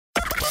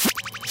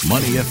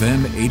Money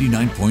FM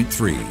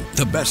 89.3,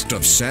 the best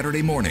of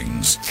Saturday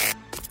mornings.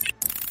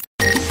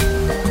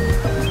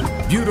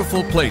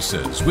 Beautiful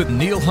Places with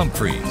Neil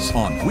Humphreys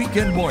on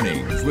weekend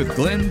mornings with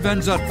Glenn Van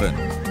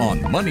Zutphen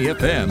on Money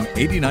FM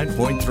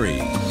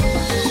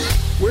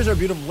 89.3. Where's our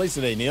beautiful place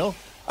today, Neil?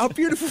 Our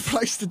beautiful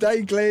place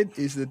today, Glenn,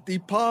 is the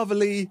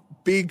Deepavali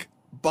Big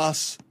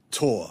Bus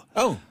Tour.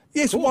 Oh,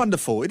 yes, cool.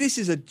 Wonderful. This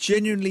is a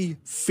genuinely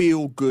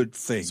feel-good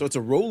thing. So it's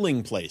a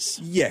rolling place.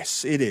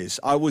 Yes, it is.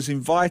 I was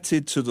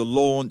invited to the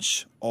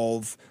launch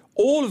of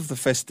all of the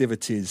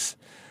festivities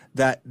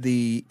that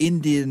the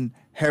Indian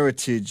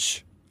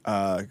Heritage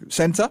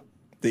Centre,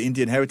 the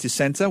Indian Heritage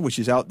Centre, which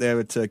is out there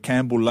at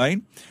Campbell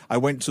Lane. I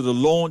went to the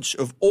launch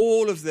of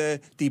all of their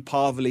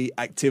Deepavali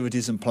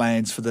activities and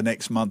plans for the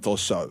next month or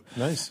so.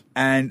 Nice.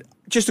 And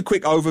just a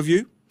quick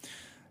overview.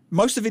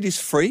 Most of it is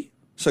free.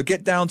 So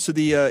get down to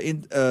the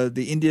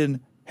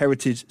Indian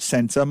Heritage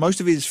Centre.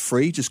 Most of it is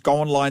free. Just go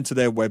online to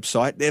their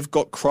website. They've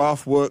got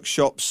craft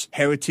workshops,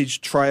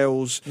 heritage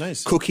trails,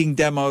 nice. Cooking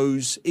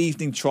demos,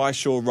 evening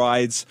trishaw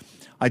rides.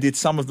 I did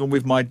some of them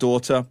with my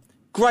daughter.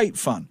 Great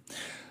fun.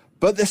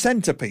 But the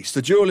centrepiece,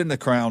 the jewel in the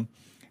crown,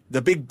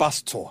 the big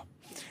bus tour.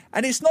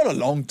 And it's not a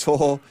long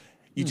tour.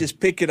 You just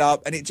pick it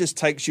up and it just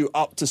takes you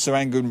up to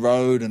Serangoon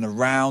Road and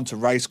around to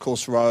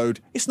Racecourse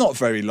Road. It's not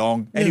very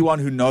long. Yeah. Anyone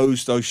who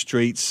knows those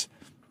streets,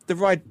 the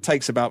ride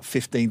takes about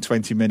 15,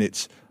 20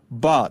 minutes.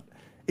 But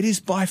it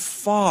is by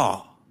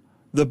far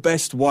the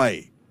best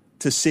way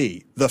to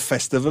see the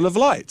Festival of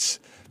Lights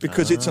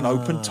because it's an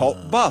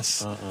open-top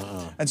bus.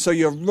 And so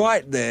you're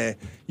right there.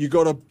 You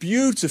got a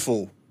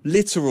beautiful,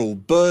 literal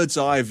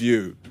bird's-eye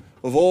view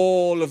of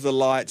all of the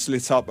lights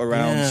lit up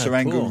around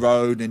Serangoon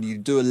Road, and you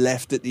do a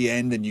left at the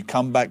end and you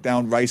come back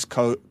down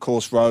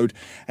Racecourse Road,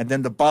 and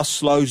then the bus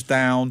slows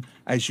down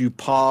as you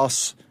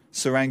pass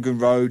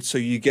Serangoon Road, so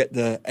you get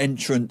the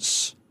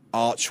entrance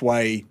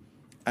archway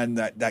and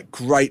that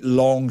great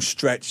long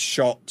stretch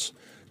shot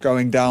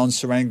going down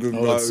Serangoon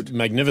Road. It's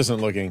magnificent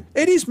looking.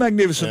 It is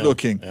magnificent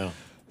looking. Yeah.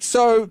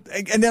 So,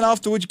 and then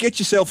afterwards, get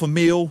yourself a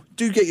meal.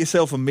 Do get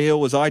yourself a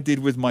meal, as I did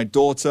with my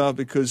daughter,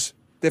 because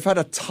they've had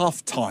a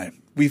tough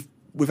time. We've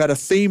had a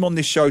theme on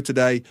this show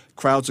today.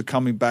 Crowds are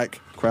coming back.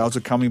 Crowds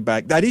are coming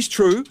back. That is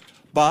true,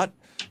 but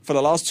for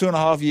the last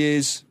 2.5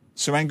 years,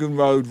 Serangoon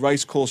Road,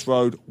 Racecourse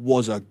Road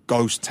was a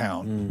ghost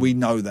town. We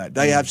know that.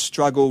 They have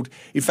struggled.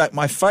 In fact,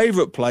 my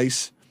favourite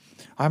place,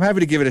 I'm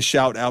happy to give it a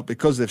shout out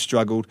because they've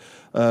struggled,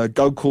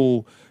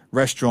 Gokul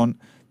Restaurant,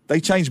 they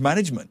changed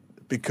management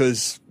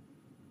because...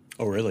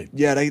 Oh, really?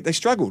 Yeah, they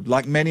struggled,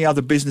 like many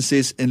other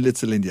businesses in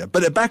Little India.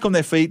 But they're back on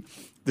their feet.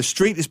 The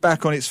street is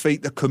back on its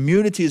feet. The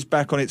community is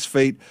back on its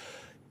feet.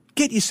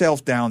 Get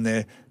yourself down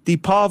there.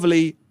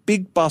 Deepavali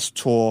Big Bus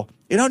Tour.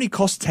 It only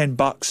costs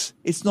 $10.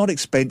 It's not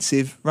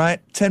expensive, right?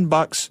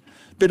 $10,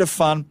 bit of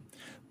fun.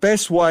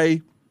 Best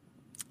way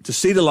to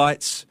see the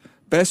lights.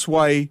 Best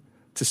way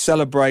to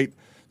celebrate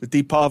the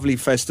Deepavali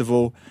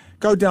festival.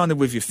 Go down there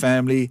with your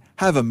family.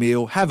 Have a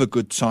meal. Have a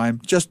good time.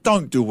 Just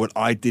don't do what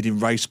I did in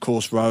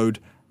Racecourse Road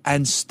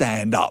and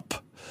stand up.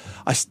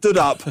 I stood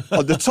up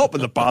on the top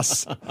of the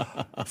bus,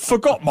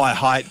 forgot my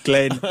height,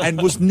 Glenn,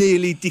 and was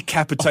nearly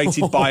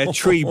decapitated by a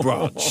tree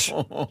branch.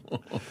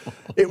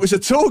 It was a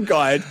tour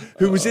guide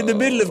who was in the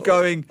middle of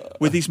going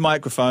with his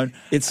microphone.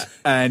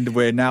 And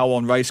we're now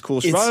on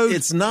Racecourse Road.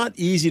 It's not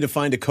easy to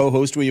find a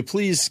co-host. Will you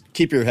please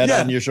keep your head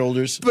on your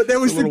shoulders but there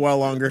was a little while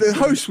longer? The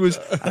host was,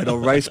 and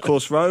on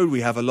Racecourse Road,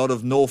 we have a lot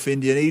of North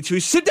Indian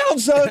eateries. Sit down,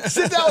 sir.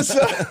 Sit down,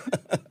 sir.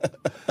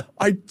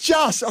 I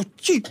just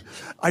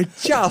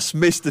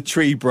missed the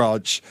tree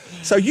branch.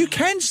 So you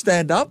can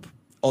stand up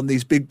on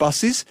these big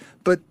buses,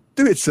 but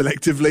do it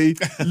selectively.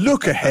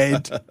 Look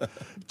ahead.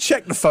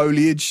 Check the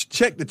foliage.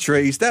 Check the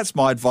trees. That's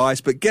my advice.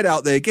 But get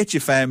out there. Get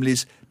your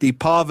families.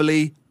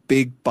 Deepavali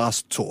Big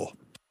Bus Tour.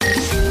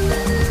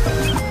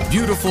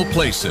 Beautiful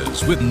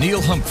Places with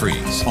Neil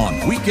Humphreys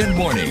on weekend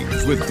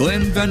mornings with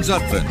Glenn Van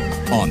Zutphen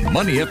on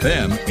Money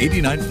FM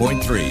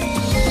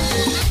 89.3.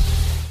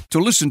 To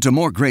listen to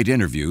more great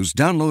interviews,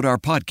 download our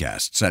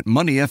podcasts at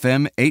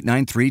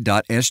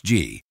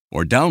moneyfm893.sg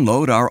or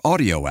download our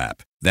audio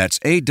app. That's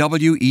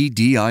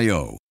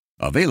AWEDIO.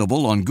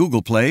 Available on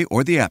Google Play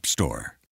or the App Store.